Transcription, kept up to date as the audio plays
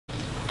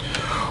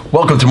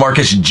Welcome to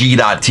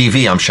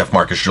MarcusG.TV. I'm Chef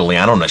Marcus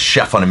Guiliano. I'm a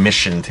chef on a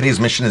mission. Today's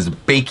mission is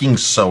baking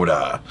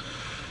soda.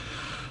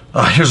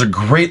 Here's a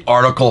great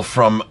article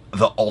from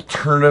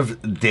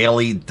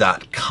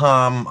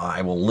thealternativedaily.com.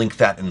 I will link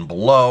that in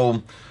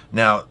below.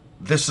 Now,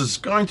 this is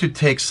going to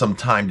take some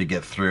time to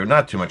get through.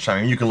 Not too much time.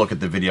 I mean, you can look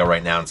at the video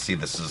right now and see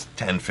this is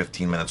 10,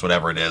 15 minutes,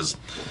 whatever it is.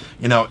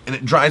 You know, and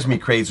it drives me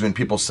crazy when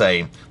people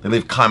say, they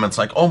leave comments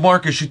like, oh,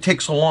 Marcus, you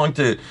take so long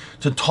to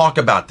talk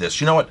about this.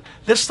 You know what?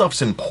 This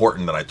stuff's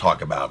important that I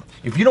talk about.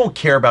 If you don't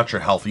care about your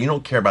health, or you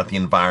don't care about the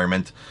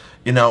environment,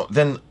 you know,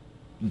 then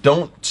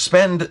don't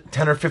spend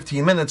 10 or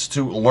 15 minutes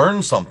to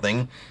learn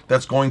something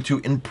that's going to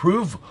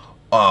improve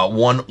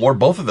one or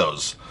both of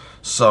those.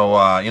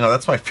 So, you know,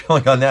 that's my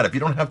feeling on that. If you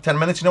don't have 10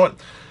 minutes, you know what?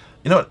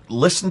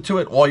 Listen to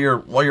it while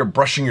you're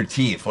brushing your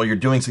teeth, while you're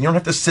doing something. You don't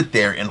have to sit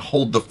there and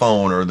hold the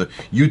phone or the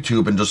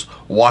YouTube and just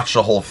watch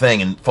the whole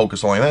thing and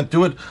focus on that.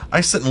 Do it. I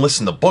sit and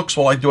listen to books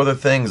while I do other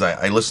things.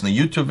 I listen to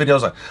YouTube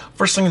videos.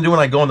 First thing I do when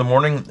I go in the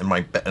morning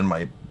in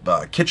my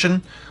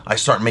kitchen, I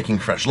start making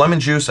fresh lemon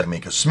juice. I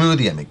make a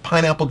smoothie. I make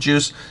pineapple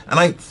juice, and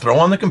I throw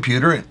on the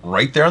computer, and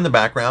right there in the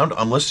background,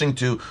 I'm listening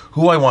to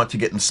who I want to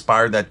get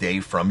inspired that day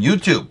from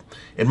YouTube.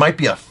 It might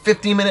be a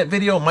 50-minute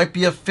video, it might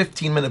be a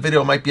 15-minute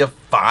video, it might be a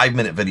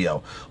 5-minute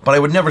video, but I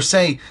would never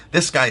say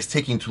this guy's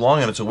taking too long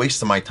and it's a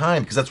waste of my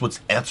time, because that's what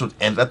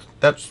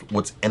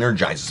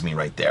energizes me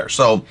right there.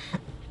 So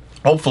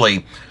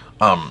hopefully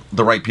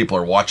the right people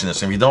are watching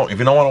this. And if you don't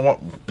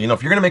want to, you know,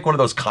 if you're gonna make one of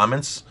those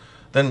comments,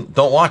 then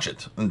don't watch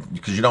it,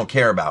 because you don't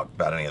care about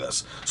any of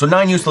this. So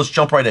 9 uses, let's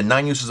jump right in.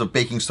 9 uses of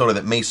baking soda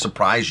that may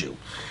surprise you.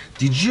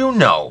 Did you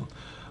know,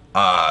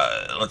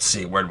 let's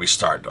see, where did we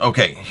start?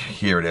 Okay,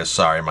 here it is.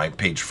 Sorry, my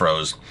page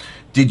froze.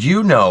 Did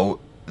you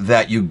know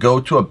that you go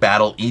to a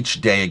battle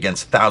each day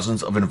against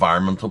thousands of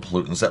environmental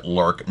pollutants that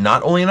lurk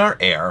not only in our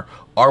air,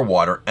 our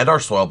water, and our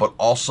soil, but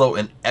also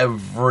in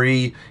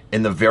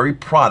the very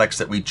products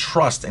that we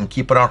trust and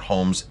keep in our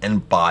homes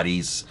and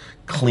bodies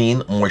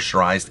clean,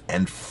 moisturized,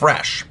 and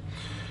fresh?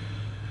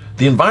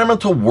 The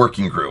Environmental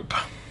Working Group,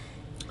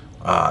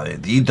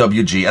 the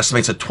EWG,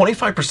 estimates that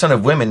 25%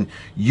 of women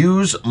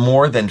use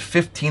more than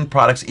 15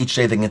 products each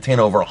day that contain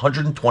over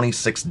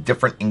 126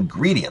 different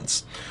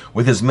ingredients,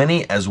 with as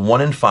many as 1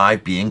 in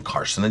 5 being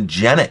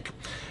carcinogenic.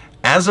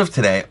 As of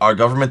today, our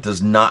government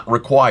does not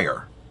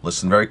require,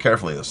 listen very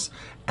carefully to this,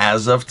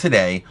 as of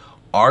today,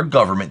 our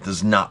government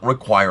does not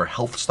require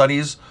health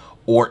studies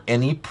or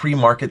any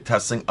pre-market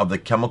testing of the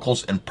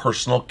chemicals in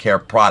personal care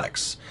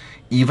products,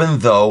 even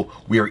though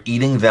we are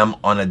eating them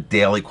on a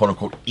daily, quote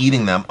unquote,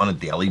 eating them on a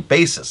daily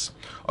basis.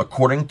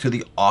 According to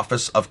the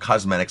Office of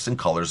Cosmetics and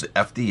Colors, the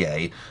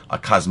FDA, a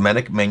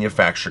cosmetic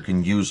manufacturer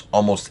can use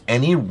almost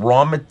any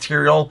raw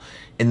material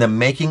in the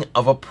making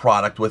of a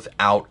product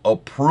without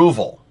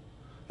approval.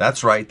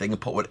 That's right, they can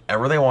put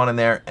whatever they want in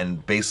there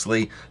and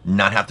basically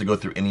not have to go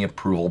through any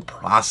approval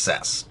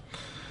process.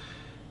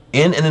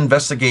 In an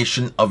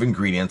investigation of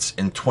ingredients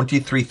in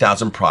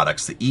 23,000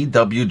 products, the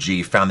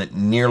EWG found that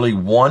nearly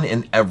 1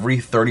 in every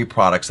 30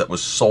 products that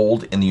was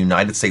sold in the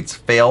United States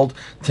failed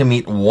to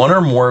meet one or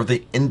more of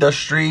the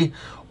industry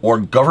or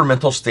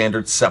governmental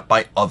standards set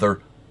by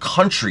other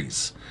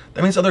countries.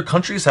 That means other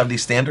countries have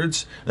these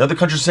standards, and other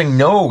countries saying,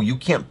 no, you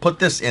can't put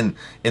this in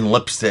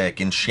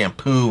lipstick, in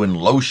shampoo, in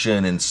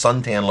lotion, in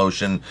suntan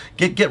lotion.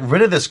 Get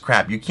rid of this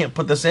crap. You can't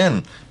put this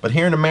in. But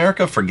here in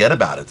America, forget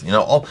about it. You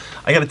know,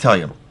 I got to tell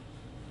you,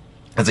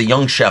 as a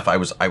young chef, I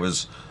was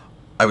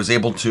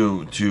able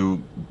to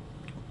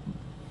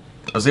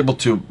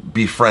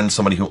befriend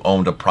somebody who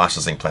owned a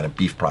processing plant, a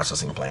beef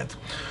processing plant.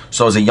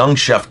 So as a young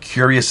chef,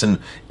 curious in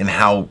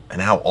how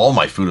all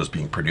my food was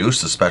being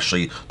produced,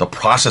 especially the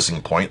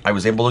processing point, I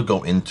was able to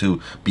go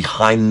into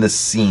behind the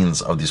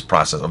scenes of this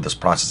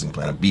processing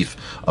plant, a beef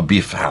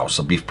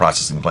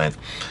processing plant.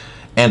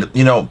 And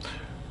you know,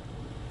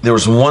 there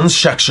was one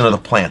section of the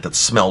plant that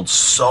smelled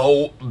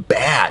so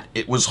bad.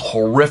 It was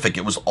horrific.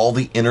 It was all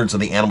the innards of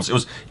the animals.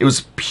 It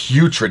was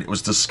putrid. It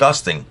was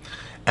disgusting.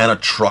 And a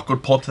truck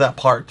would pull up to that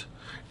part,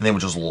 and they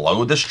would just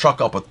load this truck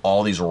up with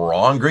all these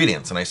raw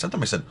ingredients. And I said to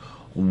him, I said,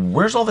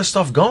 where's all this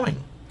stuff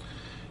going?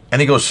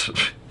 And he goes,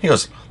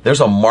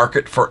 there's a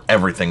market for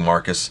everything,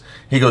 Marcus.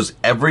 He goes,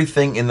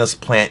 everything in this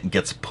plant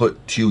gets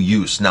put to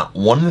use. Not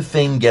one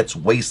thing gets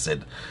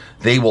wasted.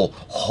 They will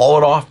haul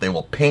it off. They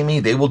will pay me.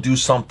 They will do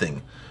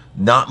something.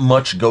 Not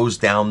much goes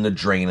down the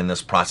drain in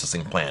this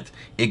processing plant.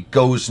 It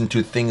goes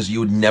into things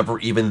you would never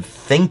even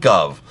think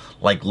of,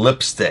 like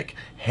lipstick,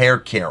 hair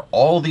care,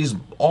 all these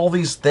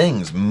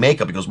things,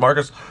 makeup. Because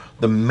Marcus,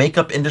 the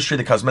makeup industry,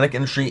 the cosmetic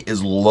industry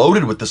is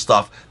loaded with the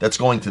stuff that's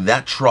going to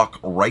that truck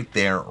right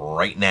there,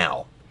 right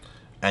now.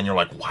 And you're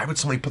like, why would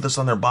somebody put this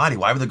on their body?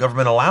 Why would the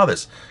government allow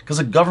this? Because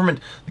the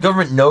government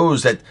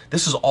knows that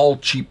this is all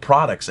cheap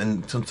products,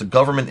 and since the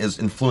government is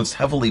influenced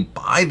heavily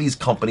by these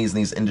companies and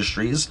these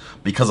industries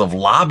because of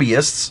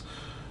lobbyists,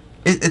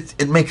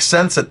 it makes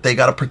sense that they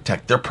got to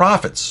protect their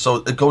profits. So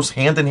it goes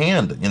hand in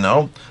hand, you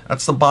know?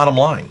 That's the bottom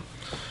line.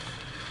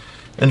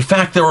 In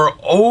fact, there are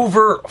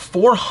over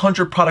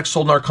 400 products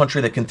sold in our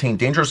country that contain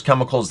dangerous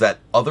chemicals that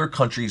other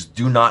countries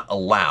do not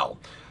allow.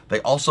 They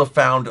also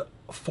found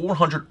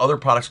 400 other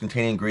products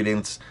containing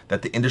ingredients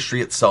that the industry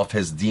itself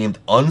has deemed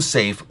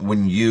unsafe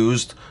when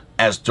used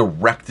as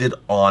directed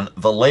on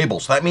the label.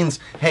 So that means,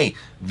 hey,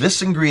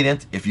 this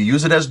ingredient, if you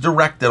use it as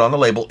directed on the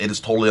label, it is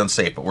totally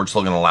unsafe, but we're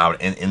still going to allow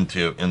it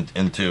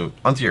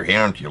onto your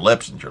hair, onto your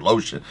lips, into your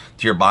lotion,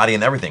 to your body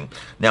and everything.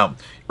 Now,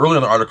 earlier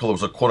in the article, it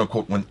was a quote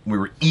unquote, when we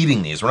were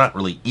eating these, we're not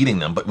really eating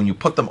them, but when you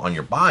put them on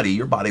your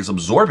body's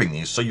absorbing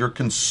these. So you're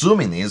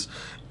consuming these,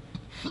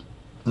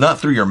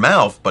 not through your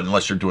mouth, but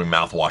unless you're doing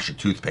mouthwash or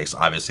toothpaste,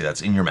 obviously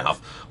that's in your mouth,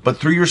 but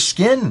through your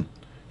skin.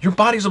 Your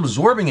body's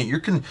absorbing it.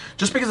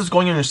 Just because it's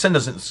going on your skin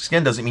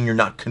doesn't mean you're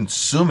not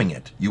consuming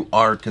it. You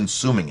are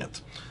consuming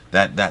it.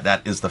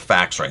 That is the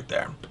facts right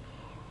there.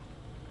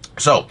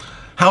 So,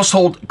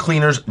 household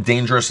cleaners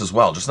dangerous as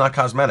well, just not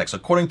cosmetics.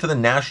 According to the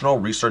National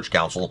Research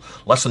Council,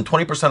 less than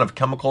 20% of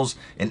chemicals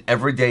in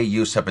everyday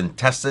use have been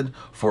tested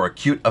for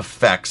acute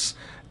effects,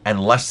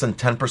 and less than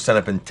 10%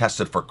 have been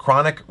tested for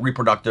chronic,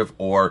 reproductive,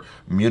 or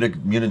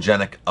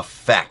mutagenic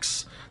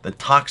effects. The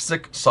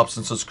Toxic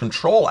Substances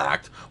Control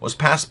Act was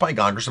passed by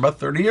Congress about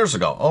 30 years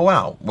ago. Oh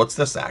wow, what's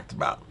this act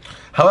about?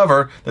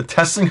 However, the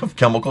testing of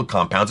chemical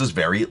compounds is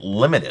very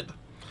limited.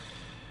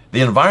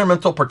 The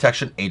Environmental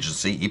Protection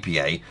Agency,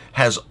 EPA,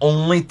 has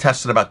only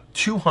tested about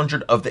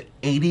 200 of the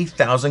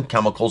 80,000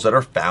 chemicals that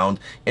are found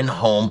in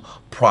home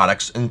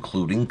products,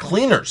 including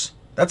cleaners.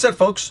 That's it,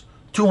 folks.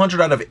 200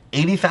 out of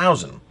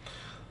 80,000.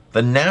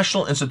 The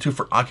National Institute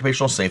for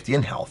Occupational Safety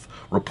and Health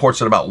reports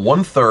that about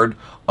 1/3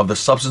 of the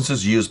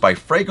substances used by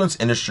fragrance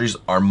industries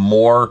are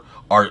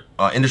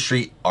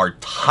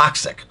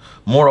toxic.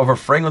 Moreover,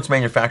 fragrance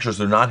manufacturers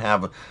do not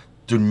have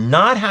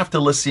to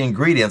list the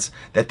ingredients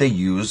that they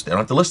use. They don't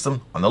have to list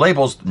them on the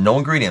labels. No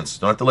ingredients.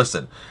 Don't have to list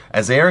it,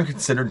 as they are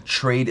considered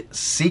trade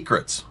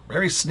secrets.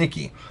 Very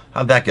sneaky.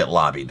 How'd that get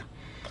lobbied?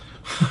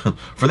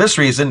 For this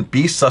reason,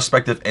 be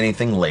suspect of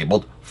anything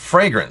labeled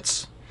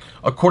fragrance.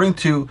 According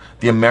to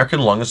the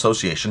American Lung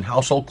Association,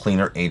 household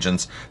cleaner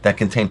agents that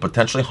contain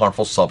potentially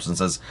harmful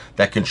substances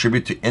that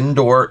contribute to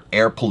indoor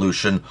air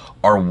pollution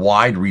are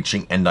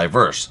wide-reaching and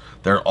diverse.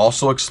 They're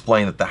also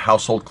explained that the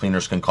household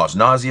cleaners can cause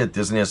nausea,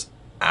 dizziness,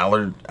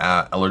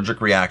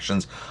 allergic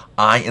reactions,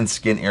 eye and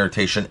skin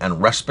irritation,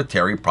 and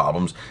respiratory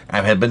problems,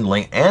 and have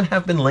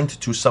been linked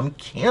to some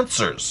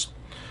cancers.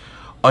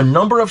 A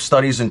number of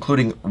studies,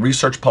 including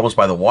research published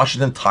by the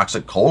Washington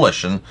Toxic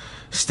Coalition,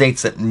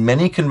 states that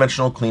many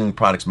conventional cleaning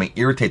products may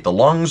irritate the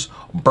lungs,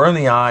 burn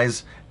the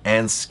eyes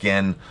and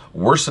skin,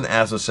 worsen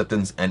asthma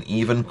symptoms, and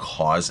even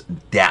cause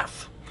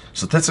death.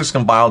 Statistics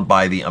compiled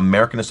by the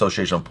American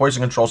Association of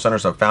Poison Control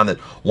Centers have found that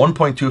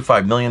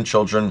 1.25 million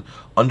children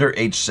under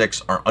age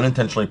 6 are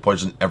unintentionally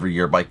poisoned every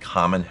year by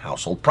common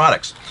household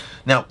products.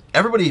 Now,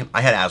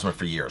 I had asthma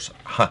for years.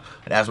 I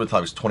had asthma until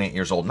I was 28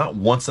 years old. Not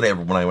once did I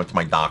ever, when I went to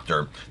my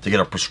doctor to get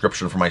a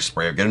prescription for my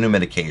spray or get a new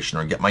medication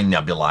or get my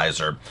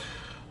nebulizer,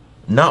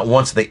 not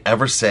once did they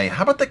ever say,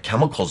 how about the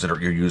chemicals that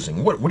you're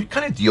using? What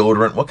kind of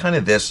deodorant? What kind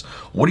of this?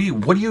 What are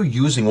you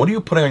using? What are you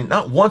putting on?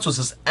 Not once was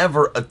this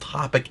ever a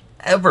topic,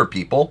 ever,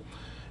 people.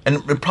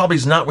 And it probably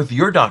is not with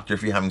your doctor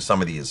if you're having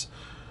some of these.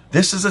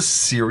 This is a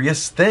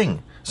serious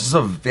thing. This is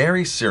a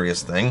very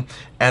serious thing.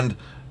 And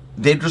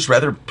they'd just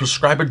rather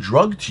prescribe a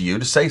drug to you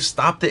to say,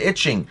 stop the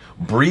itching,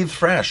 breathe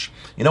fresh.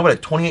 You know what?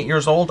 At 28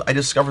 years old, I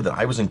discovered that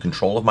I was in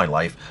control of my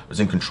life, I was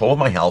in control of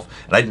my health,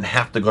 and I didn't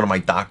have to go to my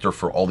doctor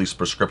for all these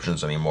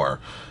prescriptions anymore.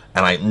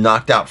 And I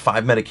knocked out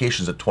 5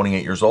 medications at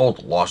 28 years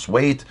old, lost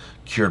weight,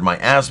 cured my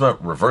asthma,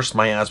 reversed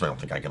my asthma. I don't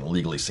think I can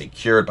legally say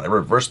cured, but I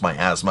reversed my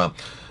asthma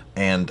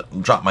and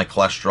dropped my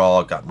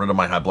cholesterol, got rid of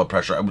my high blood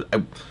pressure.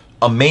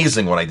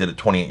 Amazing what I did at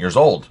 28 years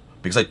old,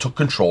 because I took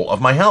control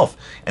of my health.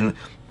 And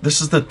this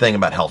is the thing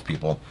about health,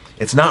 people.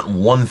 It's not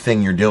one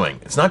thing you're doing.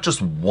 It's not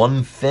just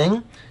one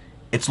thing.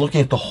 It's looking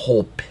at the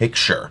whole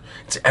picture.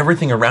 It's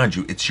everything around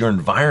you. It's your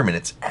environment.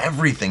 It's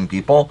everything,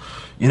 people.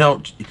 You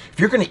know, if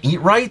you're going to eat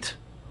right,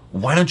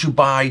 why don't you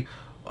buy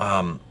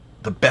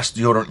the best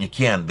deodorant you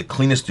can, the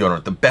cleanest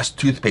deodorant, the best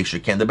toothpaste you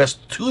can, the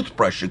best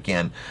toothbrush you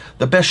can,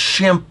 the best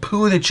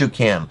shampoo that you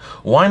can?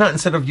 Why not,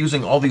 instead of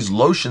using all these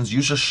lotions,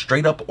 use just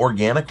straight up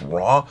organic,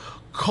 raw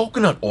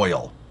coconut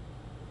oil?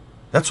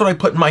 That's what I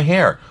put in my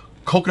hair.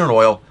 Coconut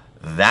oil,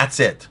 that's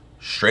it.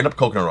 Straight up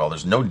coconut oil.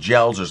 There's no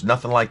gels, there's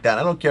nothing like that.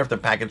 I don't care if the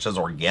package says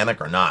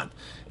organic or not.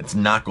 It's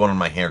not going in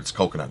my hair, it's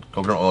coconut.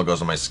 Coconut oil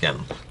goes in my skin.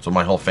 That's what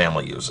my whole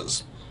family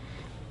uses.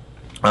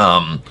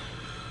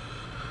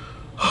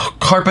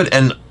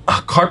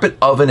 Carpet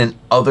oven and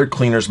other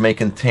cleaners may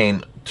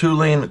contain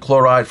toluene,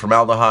 chloride,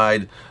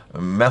 formaldehyde,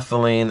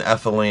 methylene,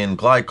 ethylene,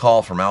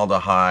 glycol,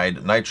 formaldehyde,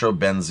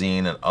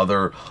 nitrobenzene, and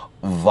other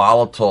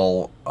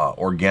volatile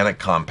organic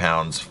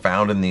compounds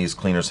found in these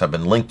cleaners have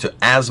been linked to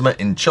asthma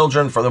in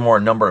children. Furthermore,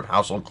 a number of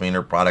household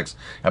cleaner products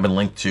have been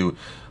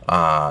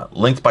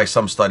linked by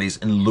some studies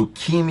in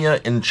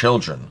leukemia in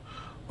children.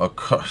 Of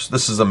course,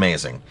 this is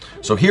amazing.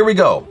 So here we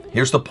go.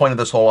 Here's the point of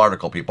this whole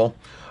article, people.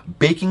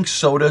 Baking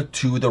soda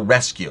to the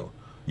rescue.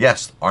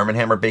 Yes, Arm &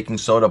 Hammer baking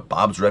soda,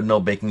 Bob's Red Mill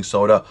baking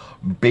soda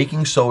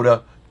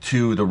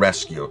to the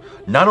rescue.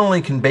 Not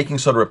only can baking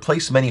soda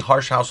replace many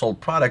harsh household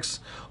products,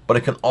 but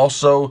it can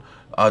also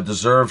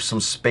deserve some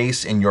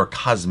space in your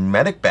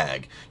cosmetic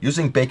bag.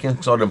 Using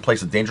baking soda in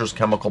place of dangerous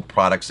chemical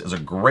products is a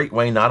great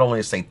way not only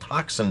to stay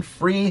toxin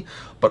free,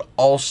 but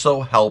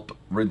also help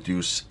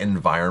reduce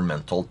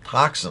environmental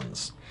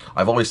toxins.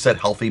 I've always said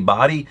healthy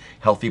body,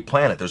 healthy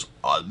planet. There's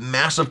a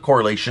massive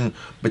correlation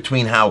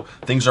between how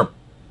things are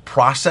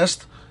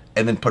processed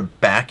and then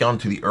put back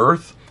onto the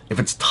earth. If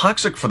it's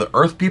toxic for the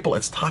earth people,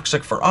 it's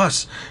toxic for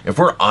us. If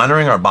we're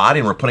honoring our body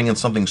and we're putting in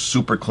something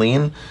super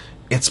clean,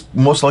 it's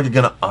most likely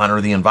going to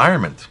honor the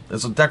environment.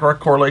 There's a direct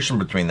correlation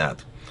between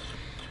that.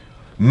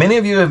 Many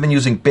of you have been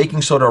using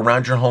baking soda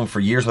around your home for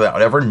years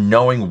without ever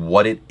knowing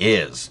what it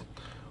is.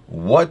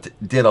 What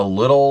did a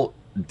little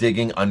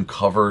digging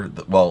uncover?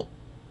 Well,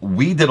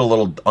 we did a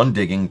little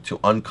undigging to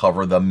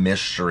uncover the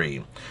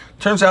mystery.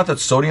 Turns out that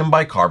sodium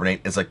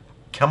bicarbonate is a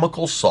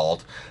chemical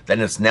salt that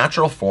in its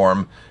natural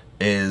form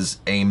is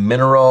a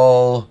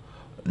mineral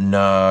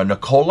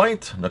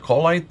nacolite,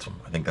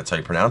 I think that's how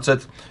you pronounce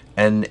it,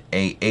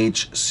 NaHCOLite.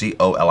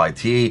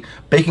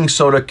 Baking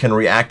soda can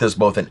react as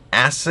both an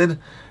acid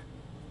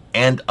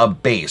and a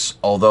base,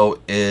 although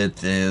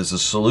it is a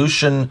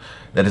solution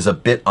that is a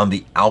bit on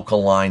the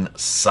alkaline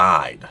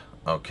side,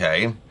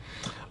 okay?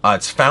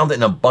 It's found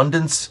in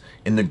abundance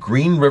in the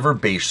Green River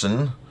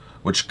Basin,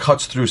 which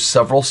cuts through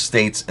several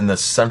states in the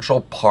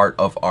central part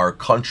of our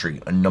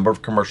country. A number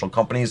of commercial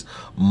companies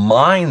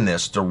mine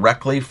this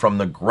directly from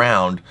the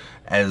ground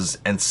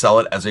and sell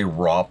it as a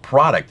raw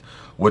product,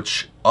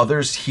 which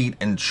others heat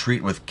and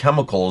treat with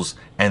chemicals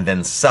and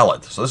then sell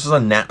it. So this is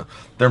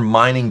they're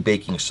mining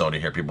baking soda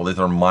here, people.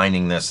 They're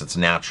mining this. It's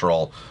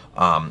natural.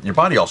 Your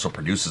body also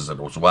produces it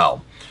as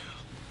well.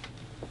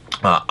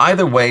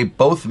 Either way,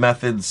 both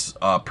methods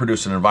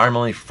produce an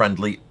environmentally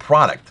friendly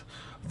product.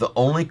 The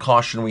only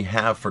caution we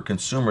have for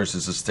consumers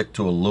is to stick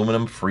to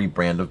aluminum-free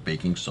brand of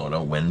baking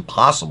soda when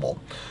possible.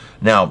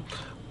 Now,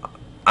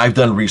 I've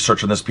done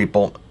research on this,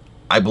 people.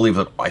 I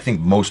think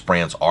most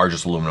brands are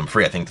just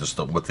aluminum-free. I think this is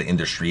what the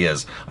industry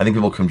is. I think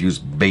people confuse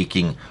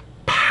baking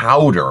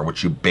powder,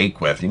 which you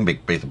bake with. You can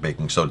bake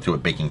baking soda too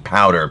with baking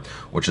powder,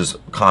 which is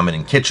common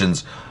in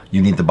kitchens.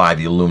 You need to buy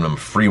the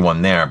aluminum-free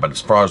one there. But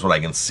as far as what I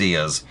can see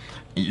is,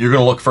 you're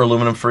going to look for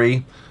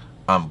aluminum-free,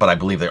 but I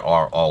believe they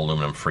are all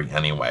aluminum-free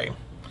anyway.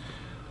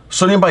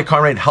 Sodium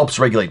bicarbonate helps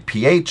regulate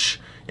pH.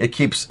 It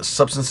keeps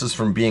substances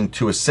from being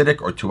too acidic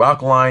or too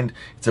alkaline.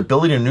 Its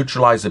ability to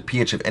neutralize the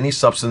pH of any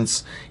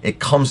substance it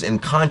comes in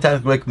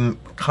contact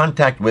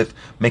with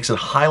makes it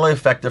highly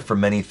effective for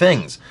many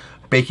things.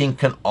 Baking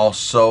can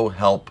also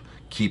help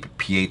keep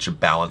pH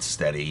balance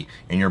steady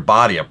in your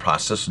body, a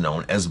process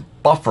known as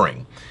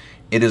buffering.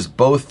 It is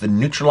both the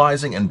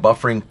neutralizing and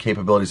buffering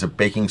capabilities of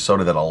baking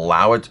soda that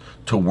allow it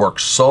to work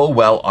so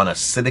well on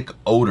acidic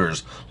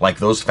odors like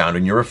those found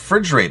in your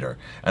refrigerator,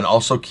 and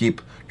also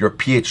keep your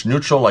pH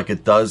neutral like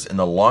it does in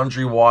the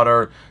laundry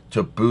water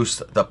to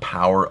boost the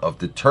power of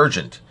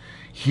detergent.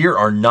 Here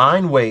are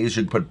 9 ways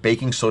you can put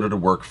baking soda to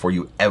work for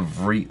you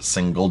every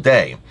single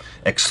day.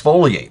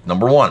 Exfoliate.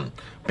 Number 1,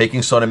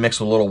 baking soda mixed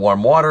with a little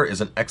warm water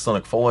is an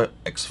excellent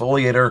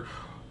exfoliator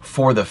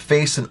for the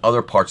face and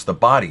other parts of the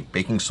body.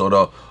 Baking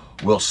soda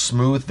will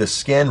smooth the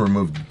skin,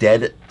 remove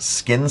dead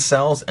skin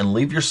cells, and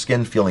leave your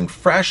skin feeling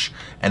fresh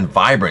and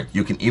vibrant.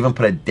 You can even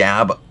put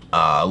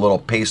a little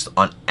paste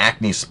on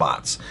acne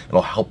spots.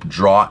 It'll help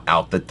draw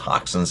out the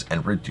toxins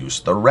and reduce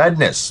the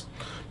redness.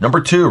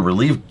 Number 2,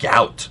 relieve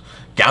gout.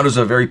 Gout is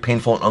a very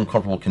painful and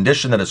uncomfortable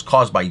condition that is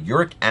caused by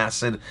uric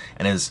acid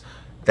and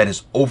that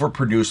is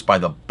overproduced by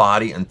the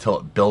body until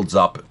it builds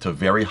up to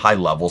very high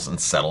levels and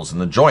settles in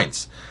the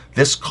joints.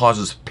 This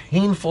causes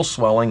painful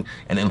swelling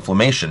and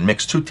inflammation.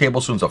 Mix 2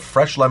 tablespoons of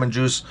fresh lemon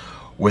juice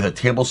with a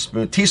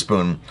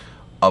teaspoon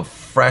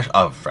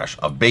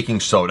of baking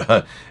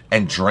soda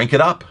and drink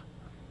it up.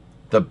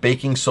 The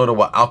baking soda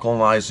will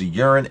alkalinize the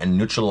urine and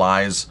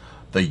neutralize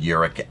the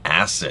uric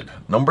acid.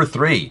 Number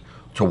 3,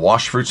 to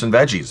wash fruits and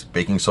veggies.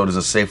 Baking soda is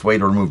a safe way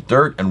to remove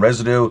dirt and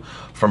residue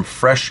from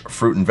fresh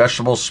fruit and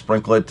vegetables.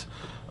 Sprinkle it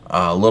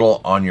a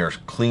little on your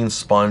clean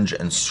sponge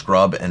and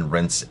scrub and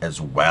rinse as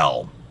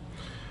well.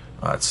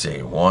 Let's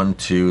see, 1,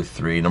 2,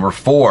 3. Number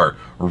 4,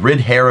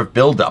 rid hair of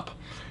buildup.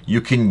 You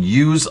can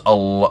use a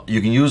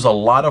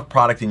lot of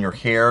product in your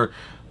hair,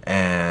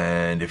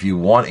 and if you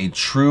want a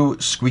true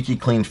squeaky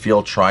clean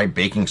feel, try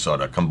baking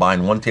soda.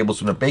 Combine 1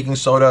 tablespoon of baking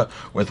soda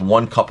with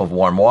 1 cup of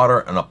warm water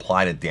and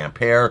apply to damp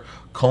hair.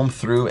 Comb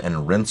through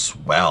and rinse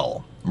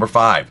well. Number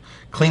 5,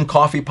 clean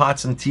coffee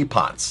pots and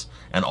teapots,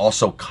 and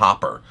also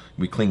copper.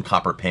 We clean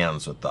copper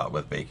pans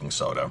with baking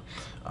soda.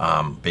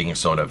 Baking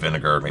soda,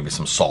 vinegar, maybe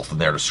some salt in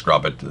there to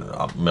scrub it.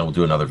 We'll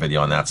do another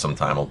video on that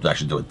sometime. We'll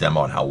actually do a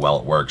demo on how well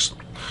it works.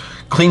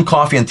 Clean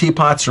coffee and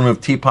teapots.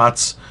 Remove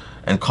teapots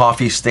and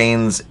coffee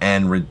stains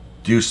and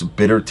reduce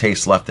bitter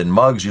taste left in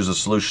mugs, use a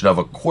solution of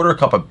 1/4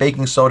 cup of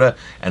baking soda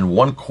and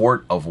 1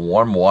 quart of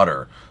warm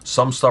water.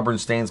 Some stubborn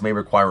stains may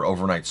require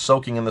overnight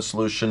soaking in the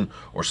solution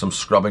or some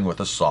scrubbing with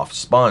a soft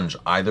sponge.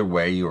 Either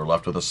way, you are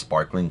left with a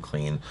sparkling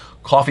clean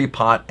coffee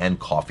pot and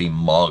coffee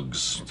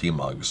mugs, tea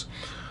mugs.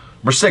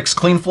 Number 6,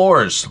 clean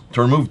floors.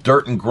 To remove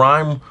dirt and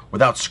grime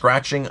without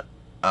scratching,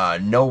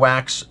 no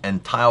wax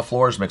and tile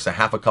floors, mix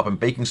 1/2 cup of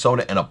baking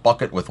soda in a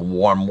bucket with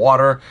warm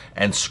water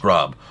and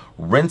scrub.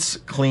 Rinse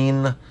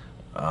clean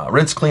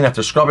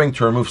after scrubbing.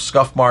 To remove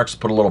scuff marks,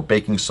 put a little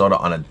baking soda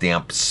on a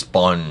damp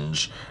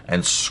sponge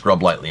and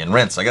scrub lightly and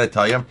rinse. I gotta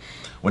tell you,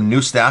 when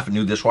new staff and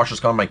new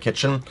dishwashers come in my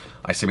kitchen,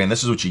 I say, man,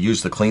 this is what you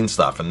use to clean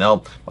stuff. And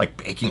they'll, like,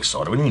 baking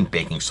soda. What do you mean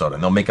baking soda?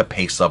 And they'll make a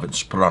paste of it and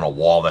just put it on a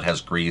wall that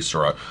has grease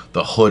or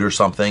the hood or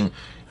something.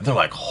 And they're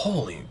like,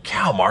 holy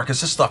cow,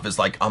 Marcus, this stuff is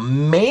like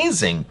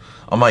amazing.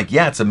 I'm like,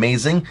 yeah, it's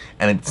amazing,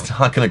 and it's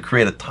not going to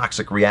create a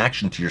toxic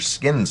reaction to your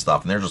skin and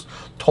stuff. And they're just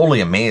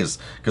totally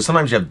amazed, because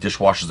sometimes you have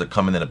dishwashers that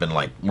come in that have been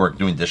like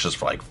doing dishes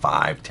for like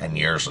 5-10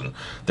 years, and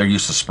they're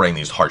used to spraying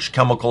these harsh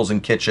chemicals in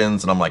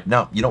kitchens. And I'm like,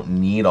 no, you don't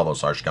need all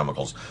those harsh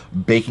chemicals.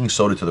 Baking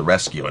soda to the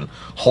rescue. And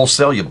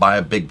wholesale, you buy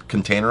a big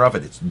container of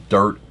it, it's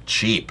dirt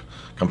cheap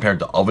compared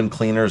to oven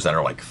cleaners that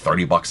are like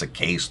 30 bucks a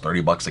case,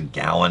 30 bucks a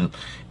gallon.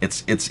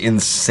 It's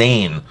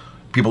insane.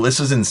 People, this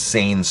is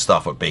insane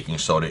stuff what baking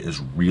soda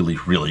is really,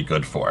 really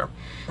good for.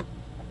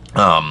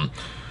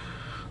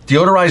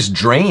 Deodorized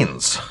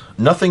drains.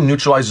 Nothing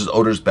neutralizes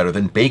odors better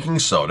than baking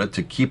soda.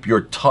 To keep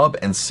your tub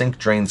and sink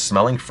drains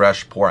smelling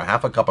fresh, pour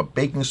 1/2 cup of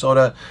baking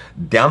soda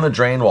down the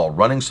drain while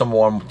running some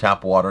warm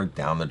tap water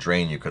down the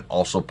drain. You can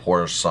also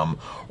pour some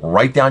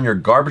right down your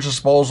garbage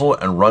disposal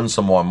and run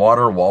some warm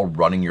water while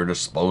running your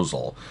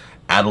disposal.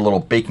 Add a little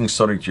baking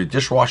soda to your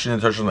dishwashing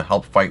detergent to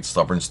help fight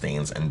stubborn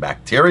stains and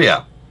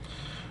bacteria.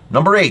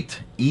 Number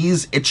 8,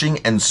 ease itching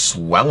and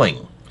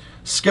swelling.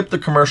 Skip the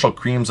commercial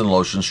creams and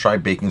lotions. Try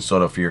baking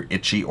soda for your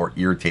itchy or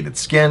irritated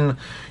skin.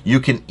 You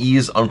can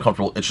ease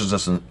uncomfortable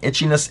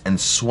itchiness and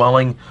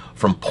swelling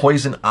from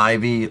poison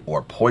ivy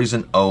or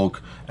poison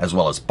oak, as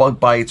well as bug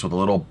bites, with a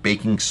little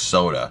baking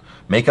soda.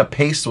 Make a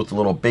paste with a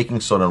little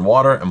baking soda and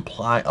water and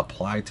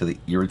apply to the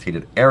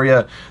irritated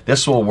area.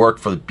 This will work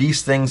for the bee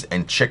stings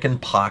and chicken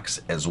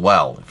pox as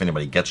well, if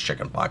anybody gets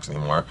chicken pox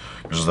anymore.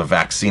 There's a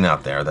vaccine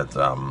out there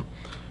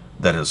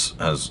that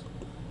has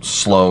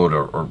slowed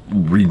or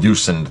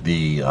reduced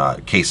the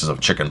cases of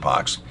chicken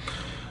pox.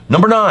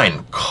 Number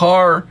 9,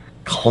 car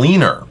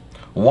cleaner.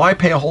 Why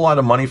pay a whole lot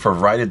of money for a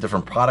variety of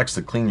different products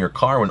to clean your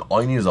car when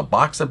all you need is a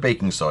box of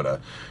baking soda?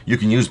 You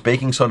can use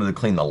baking soda to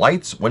clean the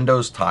lights,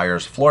 windows,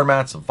 tires, floor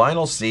mats,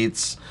 vinyl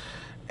seats,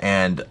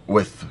 and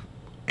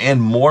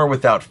more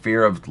without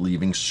fear of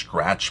leaving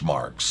scratch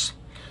marks.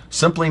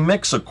 Simply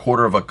mix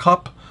 1/4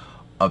 cup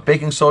of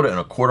baking soda in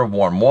 1/4 of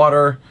warm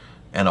water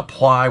and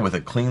apply with a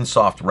clean,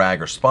 soft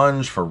rag or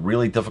sponge. For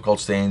really difficult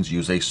stains,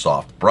 use a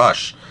soft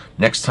brush.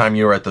 Next time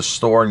you're at the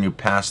store and you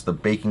pass the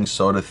baking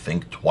soda,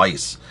 think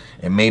twice.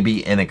 It may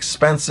be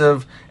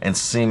inexpensive and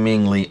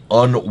seemingly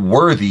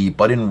unworthy,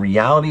 but in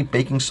reality,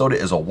 baking soda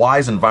is a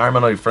wise,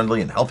 environmentally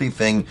friendly, and healthy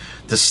thing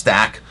to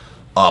stock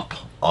up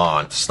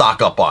on.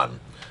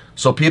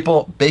 So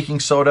people,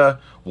 baking soda,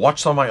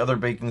 watch some of my other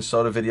baking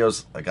soda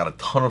videos. I got a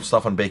ton of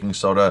stuff on baking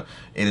soda.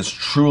 It is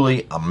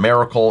truly a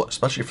miracle,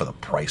 especially for the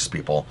price,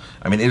 people.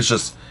 I mean,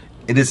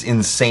 it is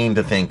insane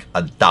to think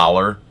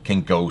 $1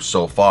 can go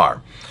so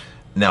far.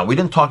 Now, we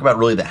didn't talk about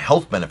really the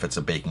health benefits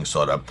of baking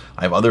soda.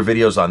 I have other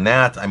videos on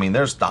that. I mean,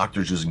 there's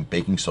doctors using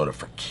baking soda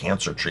for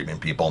cancer treatment,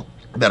 people,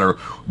 that are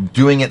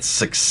doing it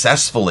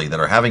successfully,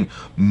 that are having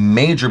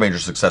major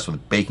success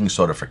with baking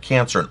soda for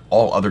cancer and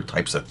all other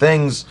types of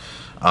things.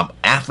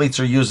 Athletes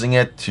are using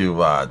it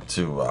to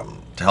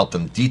help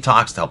them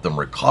detox, to help them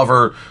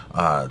recover,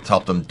 to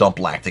help them dump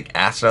lactic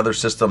acid out of their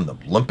system. The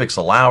Olympics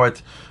allow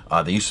it.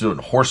 They used to do it in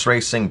horse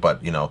racing,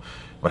 but you know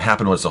what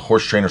happened was the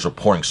horse trainers were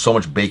pouring so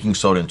much baking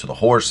soda into the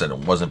horse that it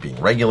wasn't being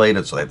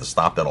regulated, so they had to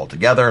stop that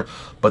altogether.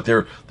 But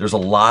there's a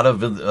lot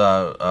of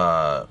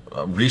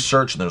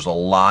research, and there's a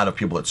lot of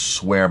people that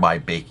swear by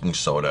baking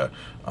soda.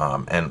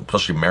 And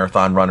especially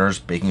marathon runners,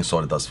 baking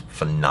soda does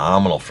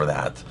phenomenal for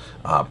that.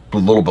 A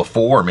little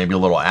before, maybe a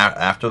little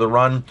after the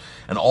run.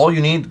 And all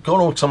you need,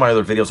 go to some of my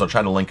other videos, I'll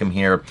try to link them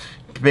here.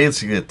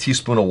 Basically a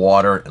teaspoon of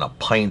water and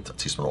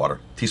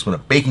teaspoon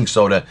of baking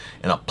soda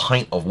and a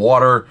pint of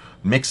water.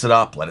 Mix it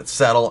up, let it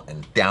settle,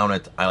 and down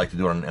it. I like to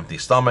do it on an empty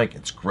stomach.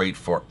 It's great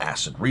for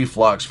acid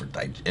reflux, for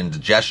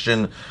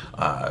indigestion,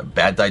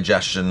 bad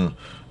digestion.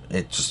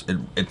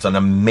 It's an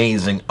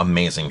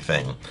amazing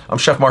thing. I'm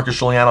Chef Marcus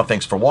Guiliano.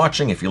 Thanks for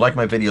watching. If you like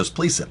my videos,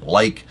 please hit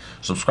like,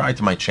 subscribe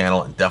to my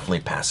channel, and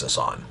definitely pass this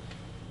on.